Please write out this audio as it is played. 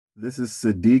This is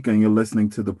Sadiq, and you're listening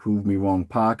to the Prove Me Wrong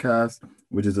podcast,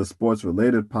 which is a sports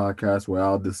related podcast where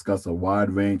I'll discuss a wide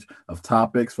range of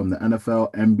topics from the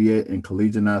NFL, NBA, and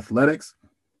collegiate athletics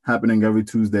happening every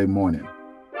Tuesday morning.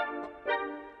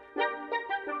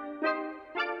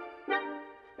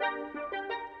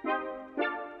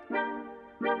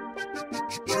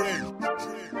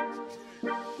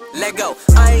 Let go.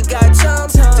 I ain't got time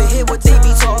to hear what they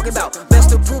be talking about.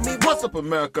 Best to prove me. What's up,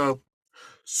 America?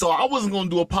 So I wasn't going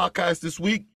to do a podcast this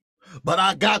week, but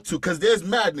I got to because there's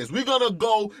madness. We're going to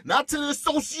go not to the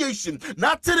association,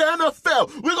 not to the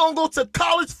NFL. We're going to go to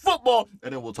college football,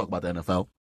 and then we'll talk about the NFL.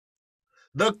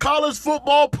 The college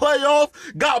football playoff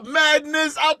got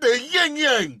madness out there,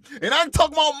 yin-yang. And I ain't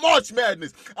talking about March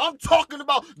Madness. I'm talking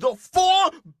about the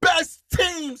four best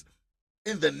teams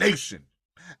in the nation.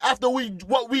 After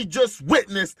what we just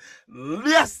witnessed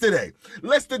yesterday,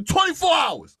 less than 24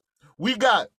 hours, we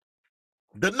got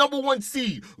the number one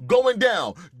seed going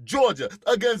down, Georgia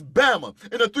against Bama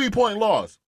in a 3-point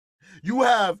loss. You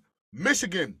have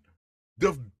Michigan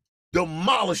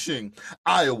demolishing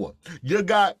Iowa. You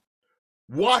got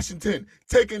Washington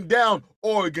taking down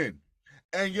Oregon.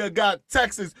 And you got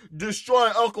Texas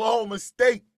destroying Oklahoma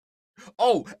State.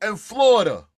 Oh, and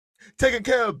Florida taking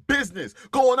care of business,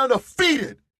 going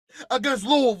undefeated against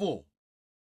Louisville.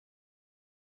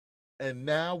 And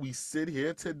now we sit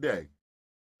here today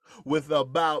with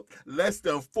about less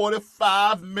than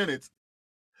 45 minutes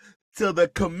till the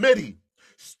committee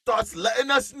starts letting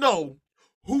us know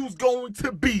who's going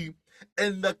to be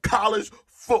in the college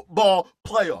football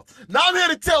playoff. Now I'm here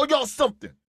to tell y'all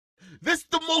something. This is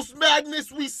the most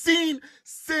madness we've seen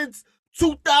since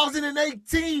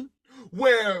 2018,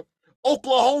 where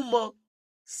Oklahoma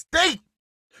State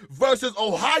versus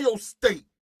Ohio State.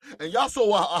 And y'all saw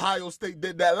what Ohio State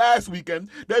did that last weekend.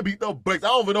 They beat the brakes. I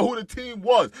don't even know who the team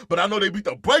was, but I know they beat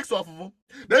the brakes off of them.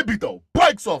 They beat the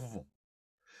brakes off of them.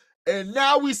 And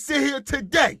now we sit here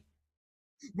today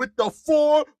with the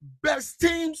four best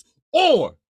teams,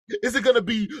 or is it going to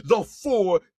be the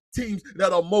four teams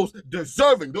that are most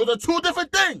deserving? Those are two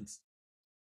different things.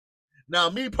 Now,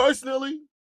 me personally,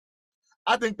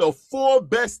 I think the four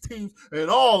best teams in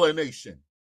all the nation,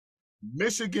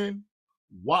 Michigan,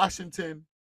 Washington,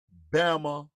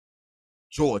 Bama,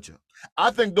 Georgia.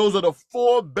 I think those are the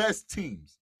four best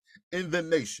teams in the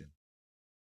nation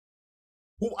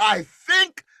who I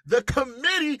think the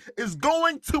committee is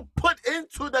going to put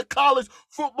into the college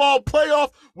football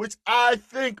playoff, which I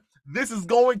think this is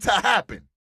going to happen.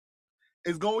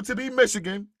 It's going to be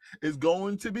Michigan. It's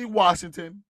going to be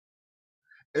Washington.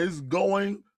 It's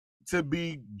going to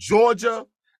be Georgia.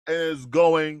 And it's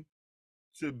going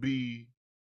to be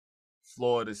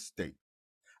Florida State.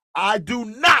 I do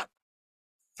not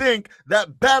think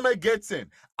that Bama gets in.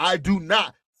 I do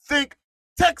not think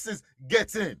Texas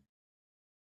gets in.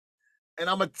 And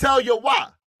I'm going to tell you why.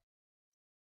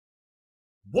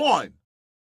 One,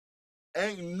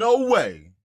 ain't no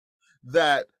way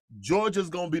that Georgia's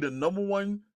going to be the number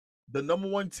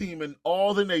one team in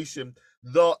all the nation,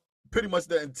 pretty much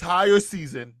the entire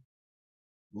season,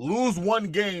 lose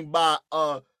one game by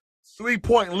a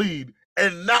 3-point lead,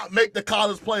 and not make the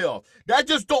college playoff. That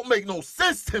just don't make no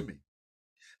sense to me.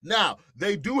 Now,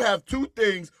 they do have two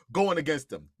things going against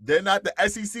them. They're not the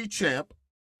SEC champ,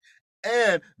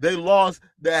 and they lost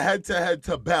their head-to-head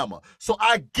to Bama. So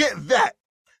I get that.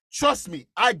 Trust me,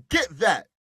 I get that.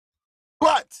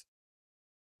 But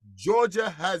Georgia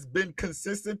has been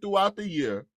consistent throughout the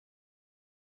year.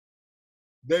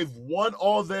 They've won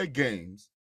all their games.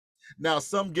 Now,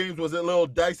 some games was a little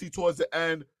dicey towards the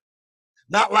end.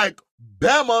 Not like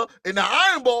Bama in the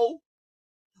Iron Bowl,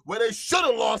 where they should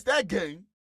have lost that game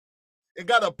and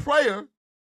got a prayer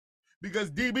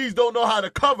because DBs don't know how to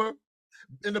cover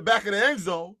in the back of the end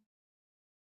zone.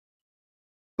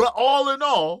 But all in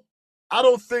all, I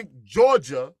don't think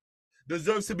Georgia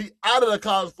deserves to be out of the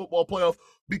college football playoff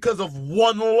because of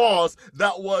one loss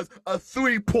that was a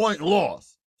 3-point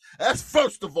loss. That's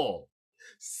first of all.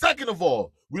 Second of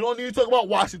all, we don't need to talk about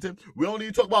Washington. We don't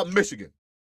need to talk about Michigan,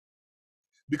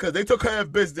 because they took care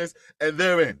of business and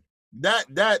they're in.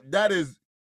 That is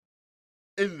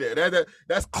in there.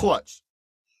 That's clutch.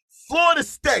 Florida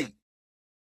State,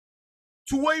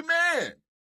 to a man,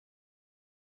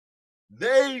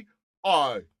 they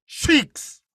are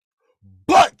cheeks,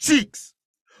 butt cheeks.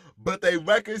 But their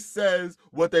record says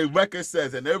what their record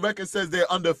says, and their record says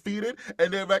they're undefeated,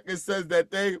 and their record says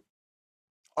that they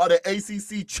are the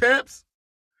ACC champs,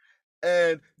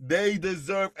 and they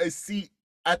deserve a seat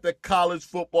at the college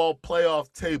football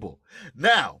playoff table.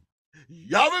 Now,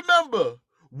 y'all remember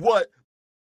what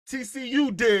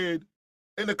TCU did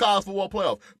in the college football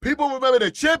playoff. People remember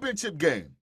the championship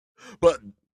game. But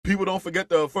people don't forget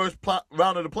the first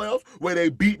round of the playoffs where they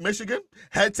beat Michigan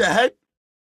head to head.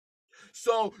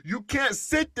 So you can't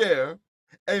sit there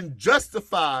and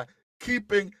justify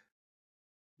keeping,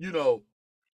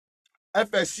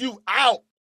 FSU out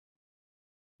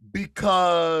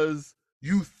because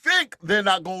you think they're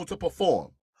not going to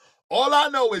perform. All I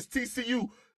know is TCU,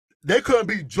 they couldn't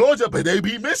beat Georgia, but they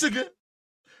beat Michigan.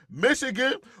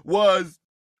 Michigan was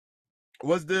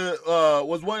one of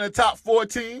the top 4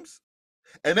 teams,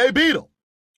 and they beat them.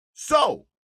 So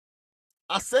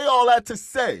I say all that to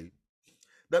say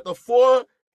that the 4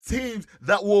 teams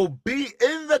that will be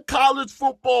in the college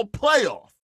football playoff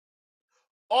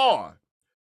are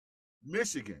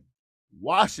Michigan,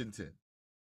 Washington,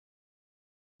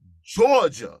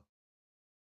 Georgia,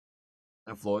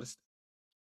 and Florida State.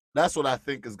 That's what I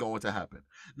think is going to happen.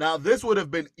 Now, this would have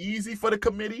been easy for the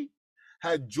committee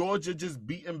had Georgia just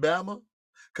beaten Bama,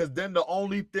 because then the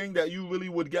only thing that you really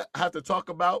would have to talk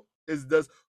about is does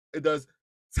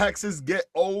Texas get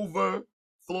over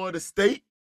Florida State?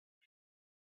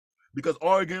 Because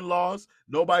Oregon lost,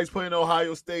 nobody's putting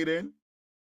Ohio State in.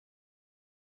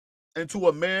 And to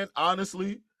a man,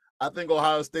 honestly, I think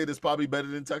Ohio State is probably better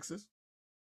than Texas.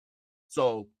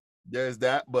 So there's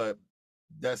that, but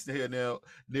that's near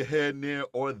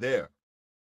or there.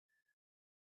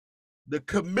 The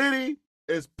committee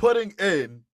is putting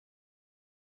in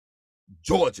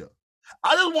Georgia.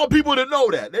 I just want people to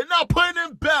know that. They're not putting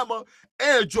in Bama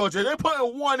and Georgia. They're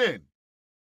putting one in.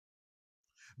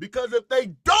 Because if they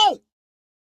don't,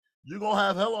 you're going to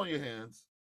have hell on your hands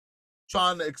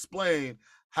trying to explain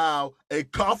how a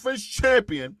conference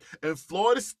champion in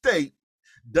Florida State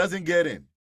doesn't get in,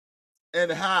 and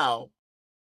how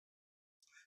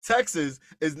Texas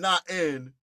is not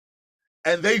in,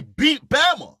 and they beat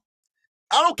Bama.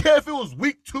 I don't care if it was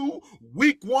week 2,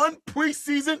 week 1,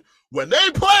 preseason, when they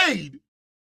played,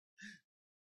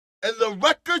 and the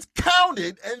records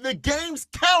counted, and the games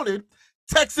counted,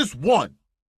 Texas won.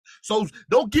 So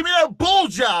don't give me that bull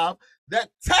job that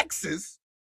Texas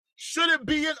shouldn't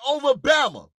be in over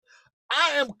Bama.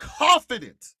 I am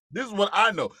confident. This is what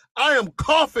I know. I am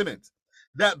confident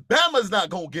that Bama's not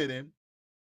going to get in,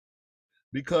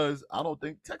 because I don't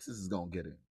think Texas is going to get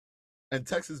in. And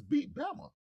Texas beat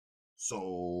Bama.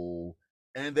 So,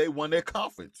 and they won their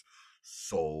conference.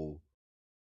 So,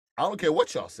 I don't care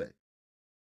what y'all say.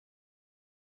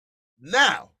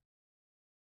 Now,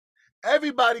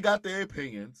 everybody got their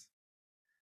opinions,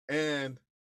 and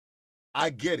I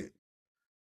get it.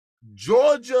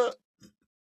 Georgia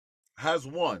has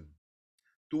won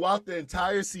throughout the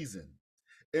entire season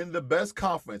in the best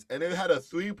conference, and it had a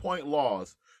 3-point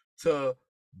loss to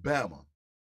Bama.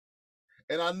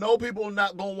 And I know people are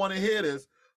not going to want to hear this,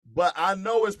 but I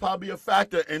know it's probably a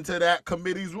factor into that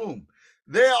committee's room.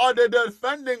 They are the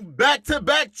defending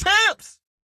back-to-back champs.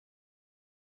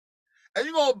 And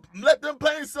you're going to let them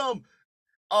play some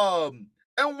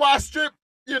NY Strip,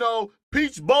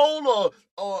 Peach Bowl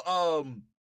or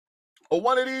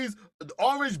one of these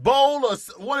Orange Bowl or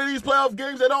one of these playoff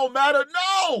games that don't matter?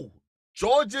 No!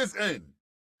 Georgia's in.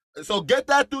 So get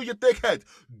that through your thick head.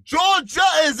 Georgia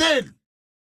is in.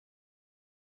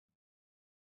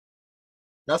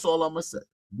 That's all I'm going to say.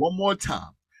 One more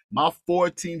time. My 4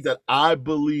 teams that I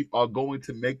believe are going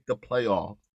to make the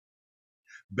playoff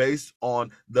based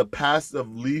on the passive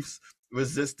least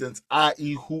resistance,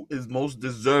 i.e. who is most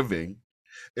deserving,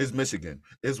 is Michigan,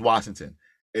 is Washington,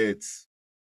 it's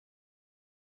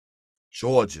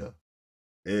Georgia,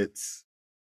 it's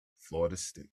Florida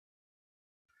State.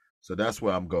 So that's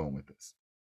where I'm going with this.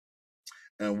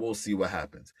 And we'll see what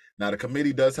happens. Now, the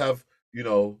committee does have,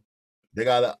 they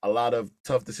got a lot of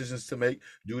tough decisions to make.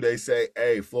 Do they say,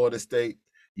 hey, Florida State,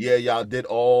 yeah, y'all did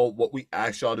all what we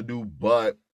asked y'all to do,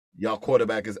 but y'all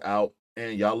quarterback is out,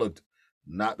 and y'all looked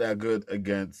not that good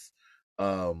against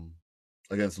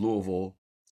Louisville,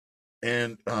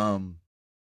 and y'all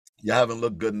haven't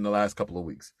looked good in the last couple of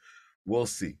weeks. We'll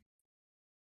see.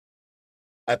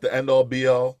 At the end all be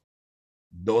all,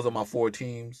 those are my 4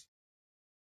 teams,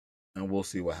 and we'll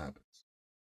see what happens.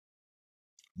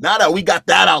 Now that we got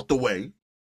that out the way,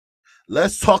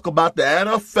 let's talk about the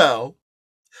NFL.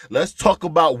 Let's talk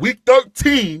about week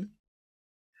 13,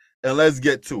 and let's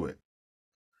get to it.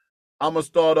 I'm going to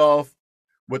start off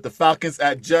with the Falcons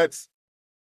at Jets.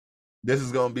 This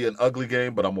is going to be an ugly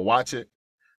game, but I'm going to watch it.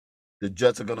 The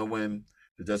Jets are going to win.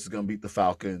 The Jets are going to beat the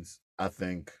Falcons. I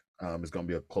think it's going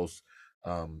to be a close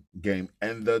game.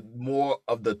 And the more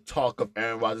of the talk of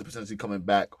Aaron Rodgers potentially coming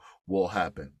back will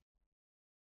happen.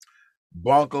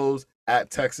 Broncos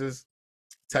at Texans.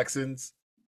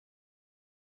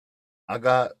 I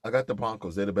got the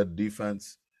Broncos. They're the better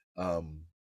defense.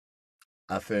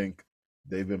 I think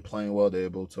they've been playing well. They're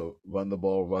able to run the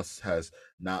ball. Russ has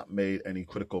not made any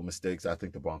critical mistakes. I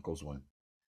think the Broncos win.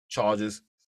 Chargers.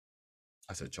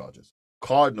 I said Chargers.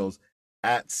 Cardinals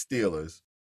at Steelers.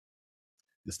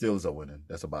 The Steelers are winning.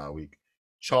 That's a bye week.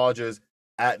 Chargers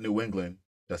at New England.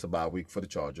 That's a bye week for the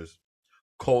Chargers.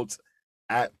 Colts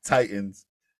at Titans.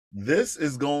 This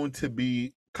is going to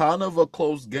be kind of a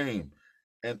close game.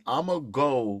 And I'm going to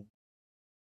go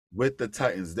with the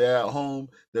Titans. They're at home.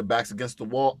 Their back's against the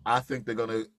wall. I think they're going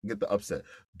to get the upset.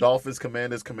 Dolphins,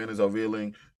 Commanders. Commanders are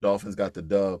reeling. Dolphins got the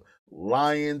dub.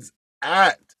 Lions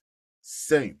at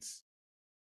Saints.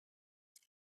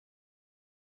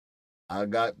 I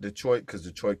got Detroit because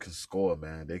Detroit can score,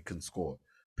 man. They can score.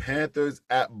 Panthers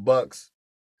at Bucks.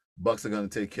 Bucks are going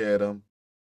to take care of them.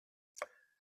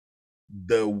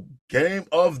 The game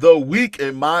of the week,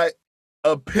 in my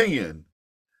opinion,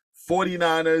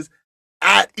 49ers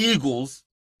at Eagles.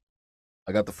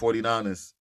 I got the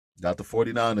 49ers. I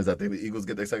think the Eagles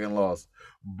get their second loss.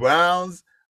 Browns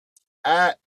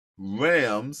at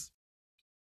Rams.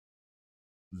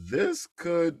 This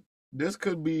could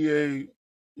be a,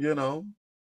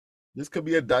 this could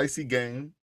be a dicey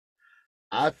game.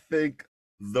 I think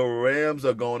the Rams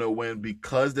are going to win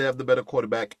because they have the better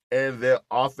quarterback, and their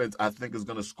offense, I think, is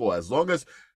going to score. As long as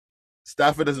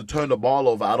Stafford doesn't turn the ball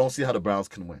over, I don't see how the Browns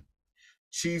can win.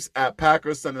 Chiefs at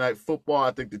Packers, Sunday Night Football.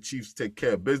 I think the Chiefs take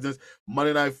care of business.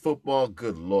 Monday Night Football,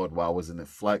 good Lord, why wasn't it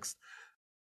flexed?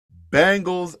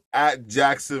 Bengals at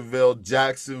Jacksonville.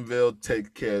 Jacksonville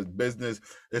take care of business.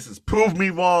 This is Prove Me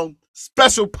Wrong,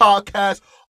 special podcast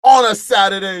on a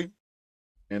Saturday,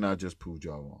 and I just proved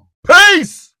y'all wrong.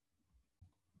 Peace!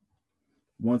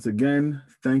 Once again,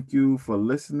 thank you for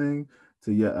listening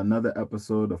to yet another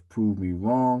episode of Prove Me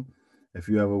Wrong. If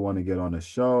you ever want to get on the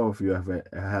show, if you ever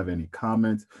have any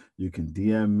comments, you can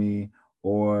DM me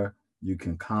or you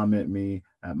can comment me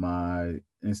at my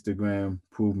Instagram,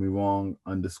 Prove Me Wrong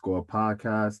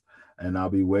 _podcast, and I'll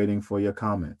be waiting for your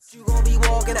comments. You gon' be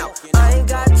walking out. I ain't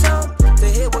got time to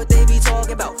hear what they be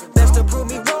talking about. Best to prove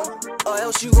me wrong, or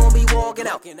else you gon' be walking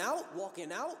out.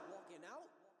 Walking out.